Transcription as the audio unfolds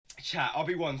Chat, I'll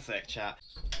be one sec, chat.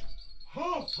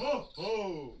 Ho, ho,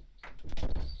 ho!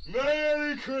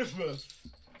 Merry Christmas!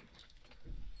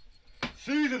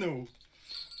 Seasonal!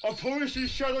 I promise you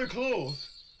Shadow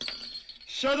Claus!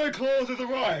 Shadow Claus has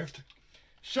arrived!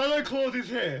 Shadow Claus is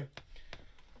here!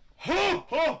 Ho,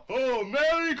 ho, ho!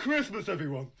 Merry Christmas,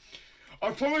 everyone!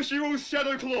 I promise you all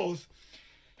Shadow Claus!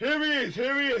 Here he is,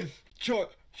 here he is! John,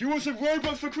 you want some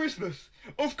Roblox for Christmas?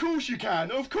 Of course you can,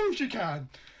 of course you can!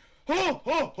 Ho,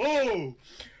 ho, ho!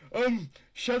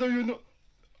 Shadow, you're not...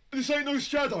 This ain't no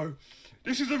Shadow.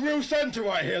 This is the real Santa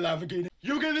right here, Lamborghini.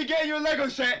 You're gonna be getting your Lego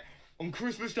set on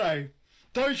Christmas Day.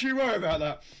 Don't you worry about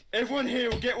that. Everyone here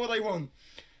will get what they want.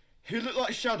 He look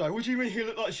like Shadow. What do you mean he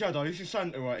look like Shadow? This is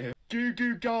Santa right here. Goo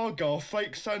goo gaga,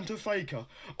 fake Santa faker.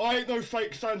 I ain't no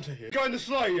fake Santa here. Going to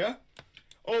sleigh, yeah?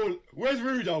 Oh, where's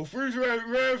Rudolph? Where's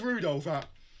Rudolph at?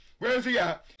 Where's he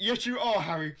at? Yes, you are,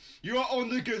 Harry. You are on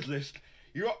the good list.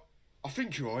 You are... I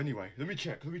think you are anyway. Let me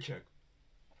check, let me check.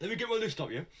 Let me get my list up,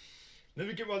 yeah? Let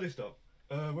me get my list up.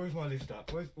 Where's my list at?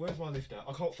 Where's my list at?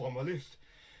 I can't find my list.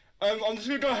 I'm just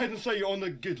gonna go ahead and say you're on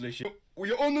the good list. Well,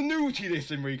 you're on the naughty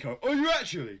list, Enrico. Are you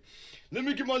actually? Let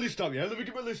me get my list up, yeah? Let me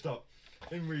get my list up.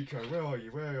 Enrico, where are you?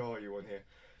 Where are you on here?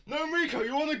 No, Enrico,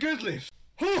 you're on the good list.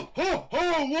 Ho, ho,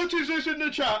 ho! What is this in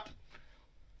the chat?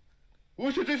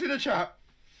 What is this in the chat?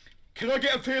 Can I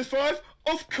get a PS5?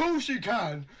 Of course you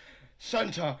can!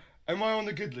 Santa, am I on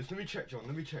the good list? Let me check, John.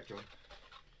 Let me check, John.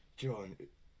 John.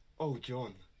 Oh,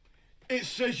 John. It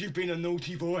says you've been a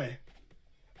naughty boy.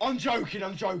 I'm joking,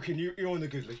 I'm joking. You're on the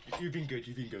good list. You've been good,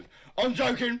 you've been good. I'm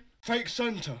joking. Fake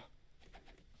Santa.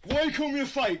 Why you call me a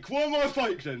fake? Why am I a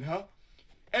fake then, huh?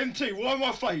 MT, why am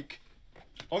I fake?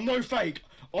 I'm no fake.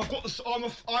 I've got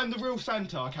the... I'm the real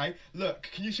Santa, okay? Look,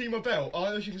 can you see my belt? I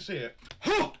don't know if you can see it.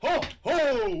 Ho, ho,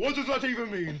 ho! What does that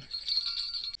even mean?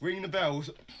 Ring the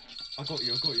bells. I got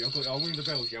you, I got you, I got you. I'll ring the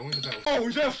bells, yeah, I'll ring the bells. Oh,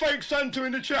 is there a fake Santa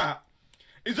in the chat?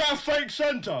 Is that a fake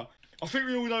Santa? I think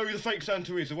we all know who the fake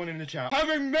Santa is, the one in the chat.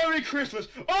 Having Merry Christmas!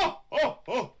 Oh, oh,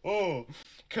 oh, oh!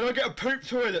 Can I get a poop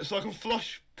toilet so I can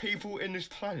flush people in this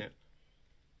planet?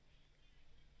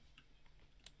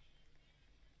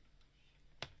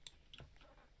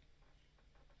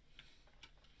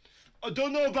 I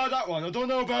don't know about that one, I don't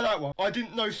know about that one. I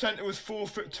didn't know Santa was 4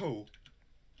 foot tall.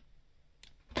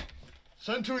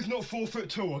 Santa is not 4 foot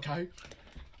tall, okay?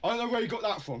 I don't know where you got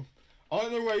that from. I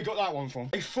don't know where you got that one from.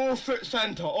 A 4 foot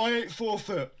Santa, I ain't 4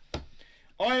 foot.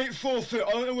 I ain't 4 foot,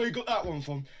 I don't know where you got that one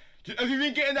from. Have you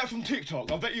been getting that from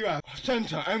TikTok? I bet you have.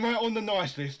 Santa, am I on the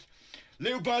nice list?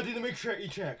 Little birdie, let me quickly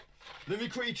check. Let me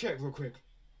quickly check real quick.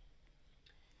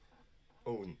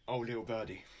 Oh, little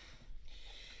birdie.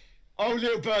 Oh,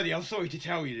 little birdie, I'm sorry to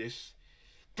tell you this.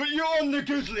 But you're on the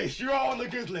good list, you are on the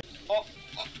good list.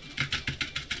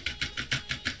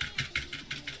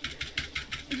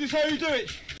 Is this how you do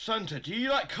it? Santa, do you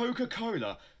like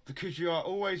Coca-Cola? Because you are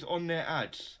always on their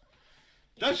ads.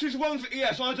 That's just one thing.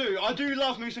 Yes, I do. I do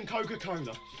love me some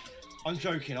Coca-Cola. I'm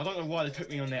joking. I don't know why they put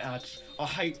me on their ads. I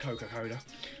hate Coca-Cola.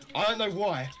 I don't know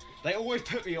why. They always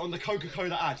put me on the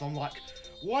Coca-Cola ads. I'm like,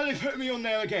 why they put me on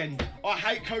there again? I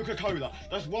hate Coca-Cola.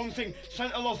 That's one thing.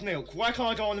 Santa loves milk. Why can't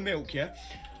I go on the milk, yeah?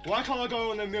 Why can't I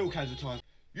go on the milk at the time?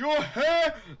 Your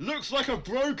hair looks like a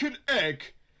broken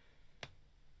egg.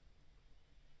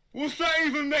 What's that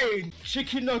even mean?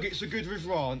 Chicken nuggets are good with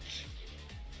ranch.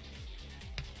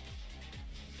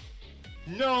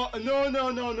 No.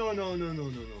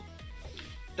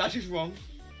 That is wrong.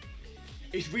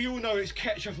 We all know it's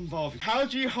ketchup and barbecue. How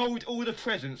do you hold all the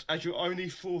presents as you're only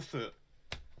 4 foot?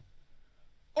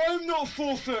 I'm not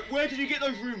 4 foot. Where did you get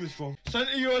those rumours from?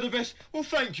 Santa, you are the best. Well,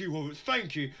 thank you, Robert.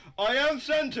 Thank you. I am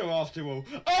Santa after all.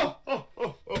 Oh.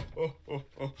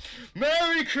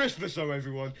 Merry Christmas, though,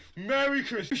 everyone. Merry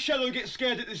Christmas. Shadow gets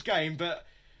scared at this game, but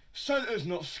Santa's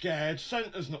not scared.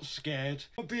 Santa's not scared.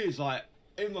 My beard's like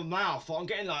in my mouth. I'm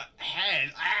getting like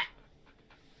head.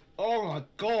 Oh my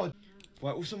god.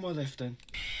 Right, what's on my left then?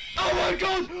 Oh my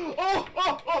god!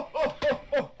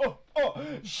 Oh!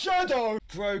 Shadow!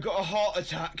 Bro, got a heart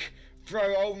attack.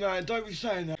 Bro, oh man, don't be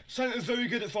saying that. Santa's very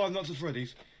good at Five Nights at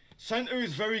Freddy's. Santa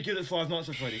is very good at Five Nights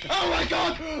at Freddy's. Oh my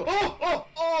god!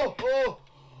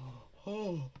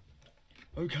 Oh.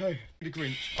 Okay. The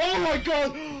Grinch. Oh my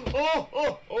god!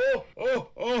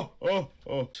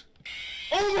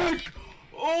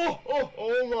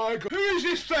 Oh my god! Who is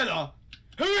this fella?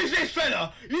 Who is this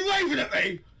fella? You waving at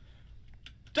me?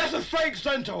 That's a fake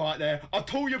Santa right there. I'll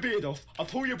pull your beard off. I'll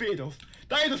pull your beard off.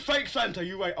 That is a fake Santa.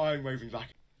 You wait. I ain't waving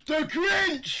back. The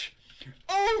Grinch!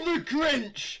 Oh, the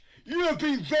Grinch! You have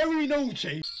been very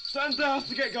naughty. Santa has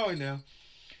to get going now.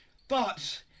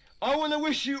 But I want to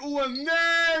wish you all a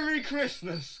Merry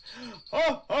Christmas.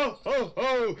 Oh.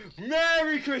 ho!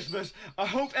 Merry Christmas! I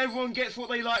hope everyone gets what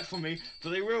they like from me, but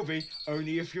they will be,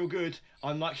 only if you're good.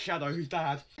 Unlike Shadow, who's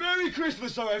bad. Merry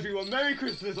Christmas, though, everyone! Merry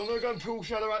Christmas! I'm gonna go and pull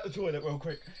Shadow out the toilet real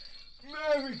quick.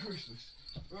 Merry Christmas!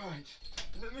 Right,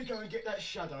 let me go and get that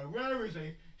Shadow. Where is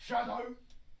he? Shadow?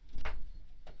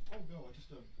 Oh no, I just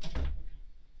okay.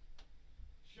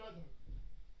 Shadow.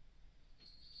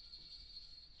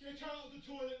 Get out of the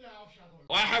toilet now, Shadow.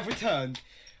 I have returned.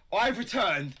 I've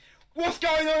returned. What's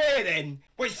going on here then?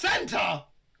 Wait, Santa?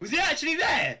 Was he actually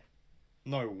there?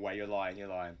 No way, you're lying, you're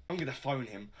lying. I'm gonna phone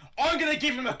him. I'm gonna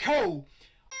give him a call.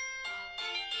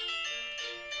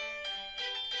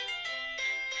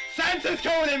 Santa's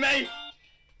calling me!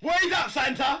 What is up,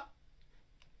 Santa?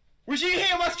 Was you here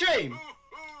on my stream?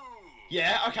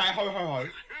 Yeah, okay, ho ho ho.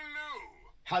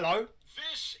 Hello. Hello?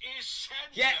 This is Santa.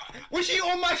 Yeah, was you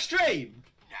on my stream?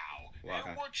 Now, Well,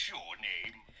 okay. what's your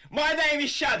name? My name is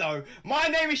Shadow. My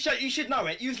name is Shadow. You should know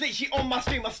it. You was literally on my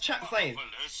stream. I was chat saying.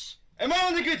 Marvelous. Am I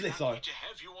on the good list though? Happy to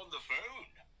have you on the phone.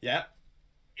 Yeah.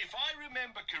 If I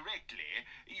remember correctly,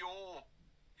 you're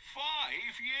 5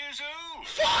 years old.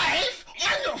 5?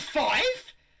 I'm not 5.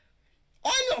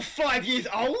 I'm not 5 years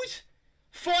old.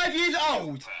 5 years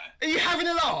old. Are you having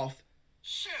a laugh?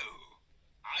 So,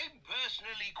 I'm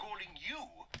personally calling you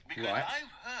because Right.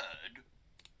 I've heard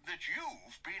that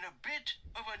you've been a bit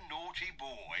of a naughty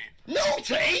boy.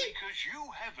 Naughty? Because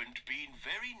you haven't been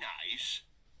very nice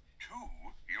to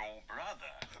your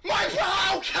brother. My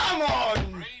oh, come on!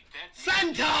 Afraid that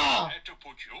Santa! I had to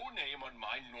put your name on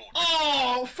my naughty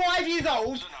Oh, 5 years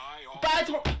old. and I are Bad.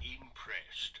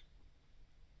 impressed.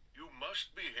 You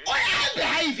must behave. I am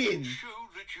behaving. Show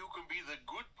that you can be the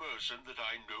good person that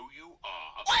I know you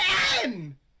are. I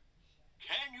am.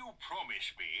 Can you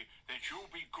promise me that you'll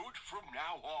be good from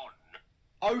now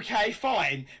on? Okay,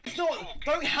 fine. It's not.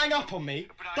 Don't hang up on me.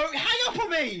 Don't hang up on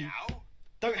me. Now,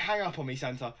 Don't hang up on me,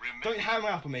 Santa. Don't hang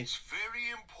up on me. it's very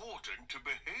important to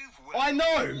behave well I know.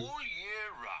 all year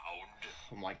round.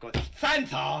 Oh my God,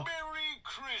 Santa. Merry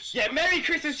Christmas. Yeah, Merry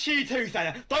Christmas to you too,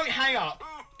 Santa. Don't hang up.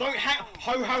 Don't hang.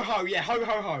 Ho ho ho. Yeah, ho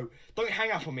ho ho. Don't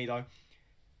hang up on me though.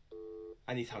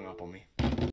 And he's hung up on me.